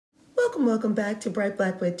Welcome back to Bright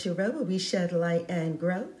Black with Tarot, where we shed light and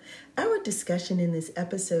grow. Our discussion in this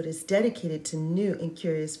episode is dedicated to new and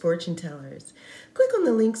curious fortune tellers. Click on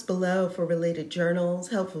the links below for related journals,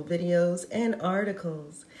 helpful videos, and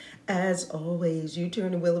articles. As always, you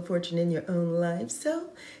turn the wheel of fortune in your own life,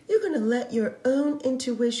 so you're going to let your own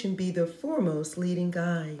intuition be the foremost leading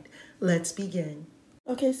guide. Let's begin.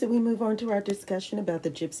 Okay, so we move on to our discussion about the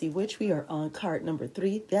Gypsy Witch. We are on card number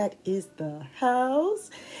 3. That is the house.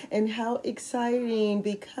 And how exciting,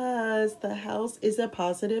 because the house is a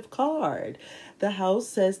positive card. The house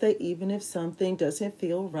says that even if something doesn't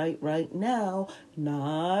feel right now,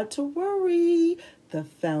 not to worry. The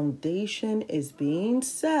foundation is being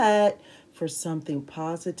set for something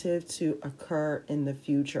positive to occur in the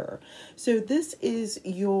future. So this is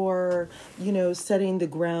your, setting the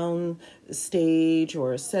ground stage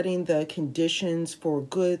or setting the conditions for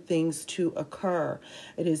good things to occur.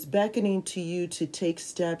 It is beckoning to you to take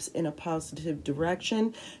steps in a positive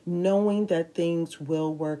direction, knowing that things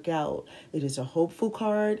will work out. It is a hopeful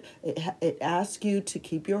card. It asks you to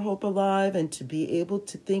keep your hope alive and to be able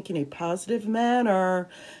to think in a positive manner,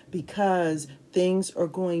 because things are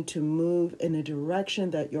going to move in a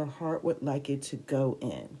direction that your heart would like it to go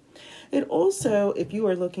in. It also, if you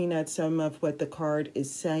are looking at some of what the card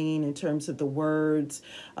is saying in terms of the words,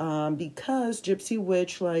 because Gypsy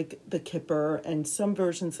Witch, like the Kipper and some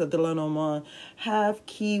versions of the Lenormand, have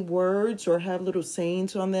key words or have little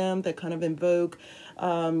sayings on them that kind of invoke,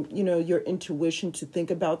 your intuition to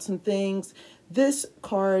think about some things. This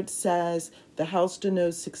card says the house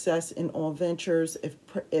denotes success in all ventures.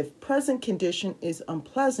 If present condition is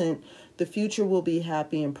unpleasant, the future will be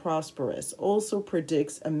happy and prosperous. Also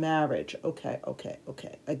predicts a marriage. Okay.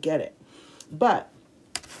 I get it. But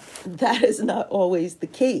that is not always the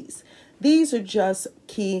case. These are just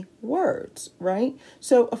key words, right?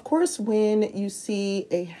 So, of course, when you see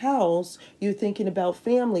a house, you're thinking about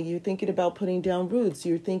family. You're thinking about putting down roots.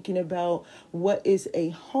 You're thinking about what is a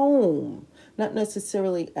home. Not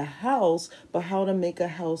necessarily a house, but how to make a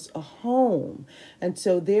house a home. And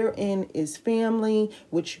so therein is family,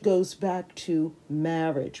 which goes back to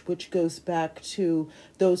marriage, which goes back to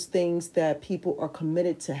those things that people are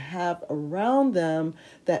committed to have around them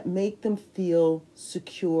that make them feel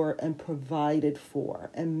secure and provided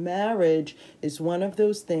for. And marriage is one of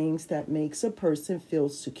those things that makes a person feel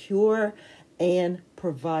secure and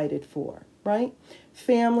provided for, right?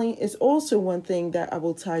 Family is also one thing that I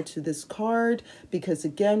will tie to this card, because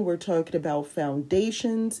again, we're talking about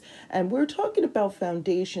foundations, and we're talking about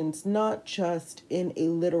foundations not just in a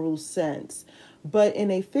literal sense, but in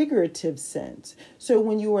a figurative sense. So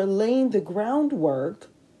when you are laying the groundwork,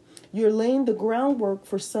 you're laying the groundwork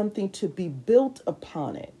for something to be built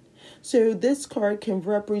upon it. So this card can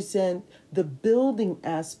represent the building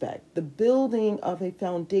aspect, the building of a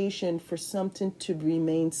foundation for something to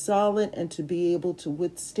remain solid and to be able to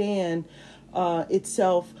withstand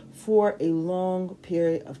itself for a long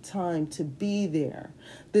period of time, to be there.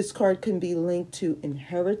 This card can be linked to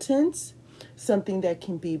inheritance, something that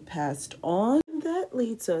can be passed on. And that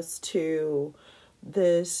leads us to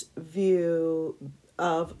this view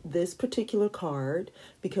of this particular card,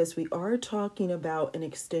 because we are talking about an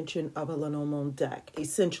extension of a Lenormand deck,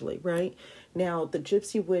 essentially, right? Now, the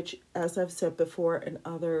Gypsy Witch, as I've said before in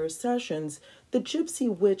other sessions, the Gypsy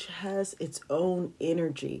Witch has its own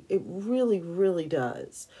energy. It really, really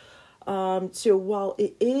does. So while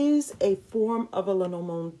it is a form of a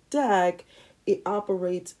Lenormand deck, it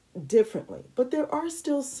operates differently, but there are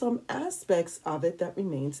still some aspects of it that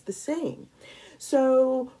remains the same.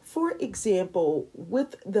 So, for example,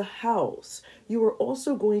 with the house, you are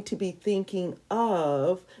also going to be thinking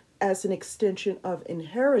of, as an extension of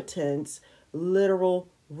inheritance, literal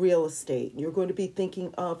real estate. You're going to be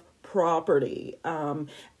thinking of property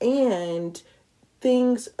and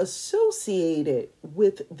things associated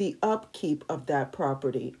with the upkeep of that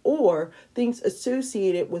property, or things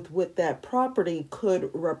associated with what that property could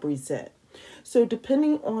represent. So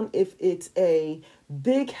depending on if it's a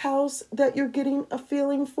big house that you're getting a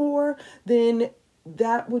feeling for, then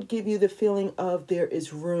that would give you the feeling of there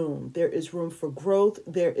is room. There is room for growth.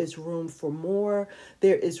 There is room for more.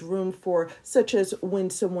 There is room for, such as when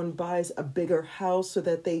someone buys a bigger house so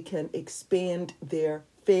that they can expand their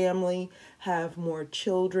family, have more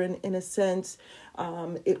children in a sense.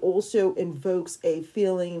 It also invokes a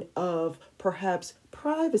feeling of perhaps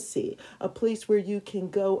privacy, a place where you can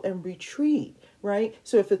go and retreat, right?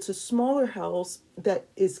 So if it's a smaller house that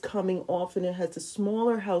is coming off and it has a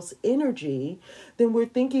smaller house energy, then we're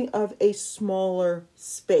thinking of a smaller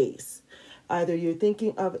space. Either you're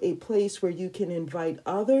thinking of a place where you can invite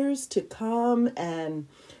others to come and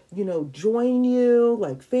join you,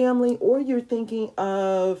 like family, or you're thinking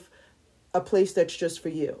of a place that's just for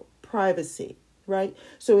you, privacy, right?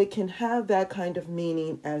 So it can have that kind of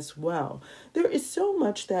meaning as well. There is so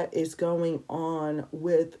much that is going on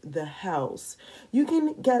with the house. You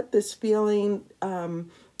can get this feeling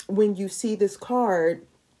when you see this card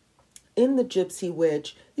in the Gypsy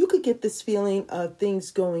Witch. You could get this feeling of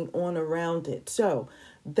things going on around it. So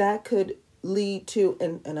that could lead to,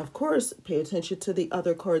 and of course, pay attention to the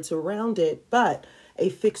other cards around it, but a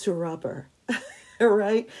fixer-upper.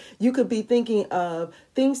 Right? You could be thinking of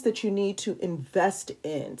things that you need to invest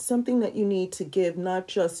in, something that you need to give not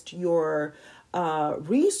just your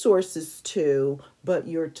resources to, but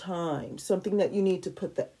your time, something that you need to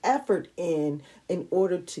put the effort in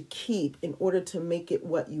order to keep, in order to make it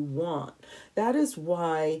what you want. That is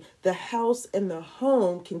why the house and the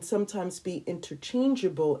home can sometimes be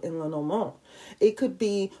interchangeable in Lenormand. It could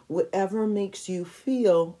be whatever makes you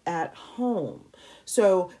feel at home.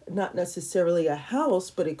 So not necessarily a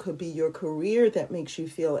house, but it could be your career that makes you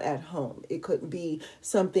feel at home. It could be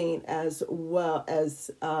something as well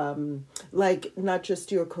as like not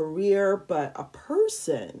just your career, but a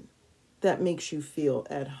person that makes you feel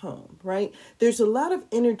at home, right? There's a lot of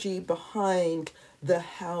energy behind the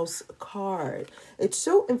house card. It's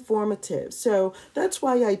so informative. So that's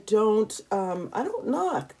why I don't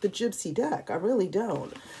knock the Gypsy deck. I really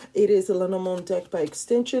don't. It is a Lenormand deck by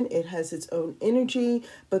extension. It has its own energy,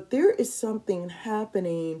 but there is something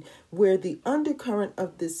happening where the undercurrent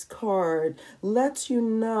of this card lets you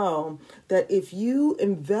know that if you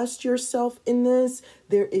invest yourself in this,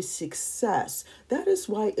 there is success. That is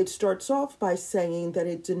why it starts off by saying that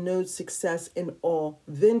it denotes success in all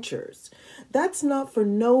ventures. That's not for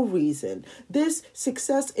no reason. This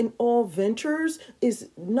success in all ventures is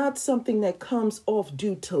not something that comes off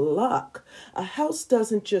due to luck. A house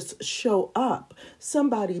doesn't just show up.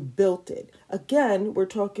 Somebody built it. Again, we're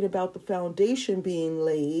talking about the foundation being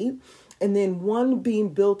laid, and then one being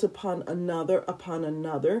built upon another.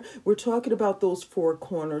 We're talking about those four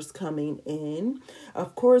corners coming in.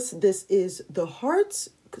 Of course, this is the heart's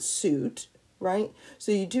suit, right?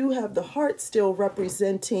 So you do have the heart still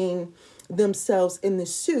representing themselves in the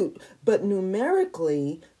suit, but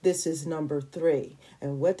numerically, this is number 3.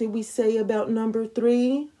 And what did we say about number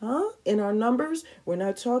 3? In our numbers, we're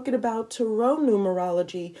not talking about tarot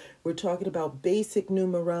numerology. We're talking about basic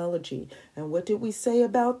numerology. And what did we say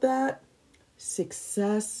about that?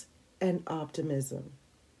 Success and optimism.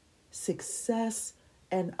 Success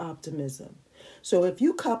and optimism. So if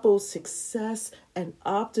you couple success and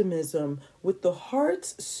optimism with the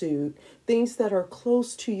heart's suit, things that are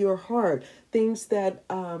close to your heart, things that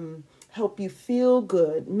help you feel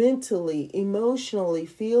good mentally, emotionally,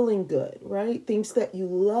 feeling good, right? Things that you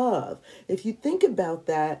love. If you think about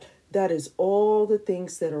that, that is all the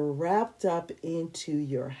things that are wrapped up into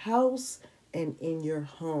your house and in your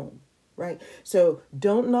home. Right? So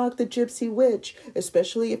don't knock the Gypsy Witch,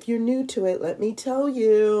 especially if you're new to it. Let me tell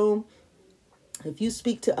you, if you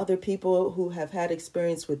speak to other people who have had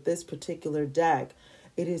experience with this particular deck,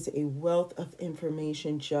 it is a wealth of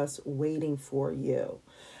information just waiting for you.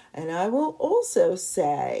 And I will also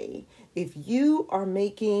say, if you are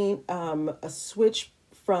making a switch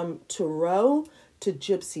from tarot to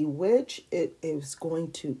Gypsy Witch, it is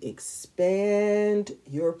going to expand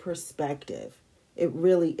your perspective. It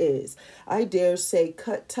really is. I dare say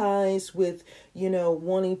cut ties with,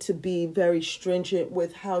 wanting to be very stringent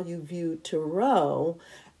with how you view tarot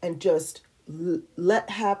and just let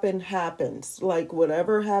happens. Like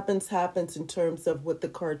whatever happens in terms of what the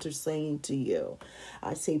cards are saying to you.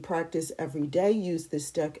 I say practice every day. Use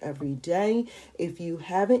this deck every day. If you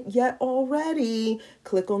haven't yet already,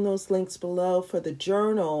 click on those links below for the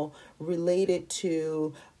journal related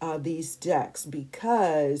to these decks,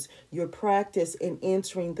 because your practice in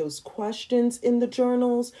answering those questions in the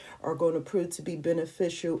journals are going to prove to be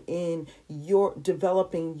beneficial in your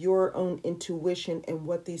developing your own intuition and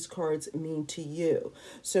what these cards mean to you.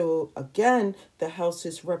 So again, the house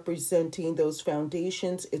is representing those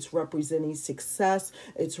foundations. It's representing success.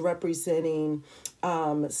 It's representing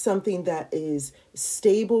something that is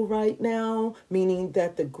stable right now, meaning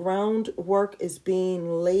that the groundwork is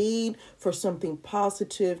being laid for something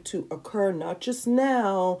positive to occur, not just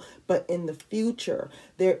now, but in the future.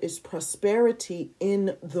 There is prosperity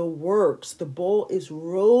in the works. The ball is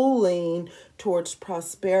rolling towards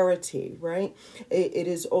prosperity, right? It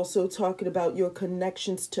is also talking about your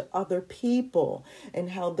connections to other people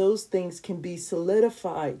and how those things can be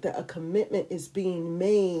solidified, that a commitment is being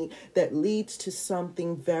made that leads to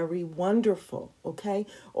something very wonderful, okay?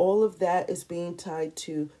 All of that is being tied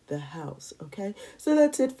to the house, okay? So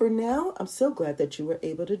that's it for now. I'm so glad that you were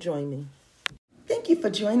able to join me. Thank you for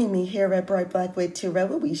joining me here at Bright Black with Tarot,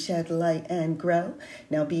 where we shed light and grow.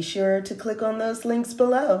 Now be sure to click on those links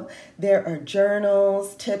below. There are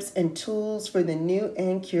journals, tips, and tools for the new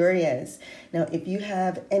and curious. Now, if you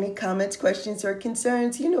have any comments, questions, or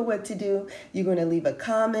concerns, you know what to do. You're going to leave a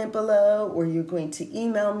comment below, or you're going to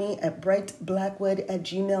email me at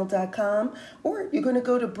brightblackwood@gmail.com, or you're going to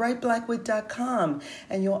go to brightblackwood.com,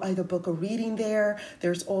 and you'll either book a reading there.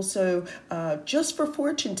 There's also, just for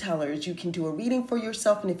fortune tellers, you can do a reading for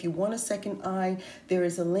yourself, and if you want a second eye, there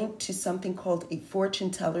is a link to something called a fortune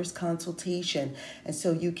teller's consultation, and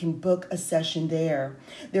so you can book a session there.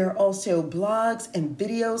 There are also blogs and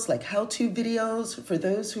videos, like how-to videos for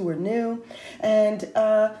those who are new, and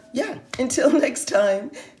until next time,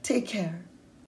 take care.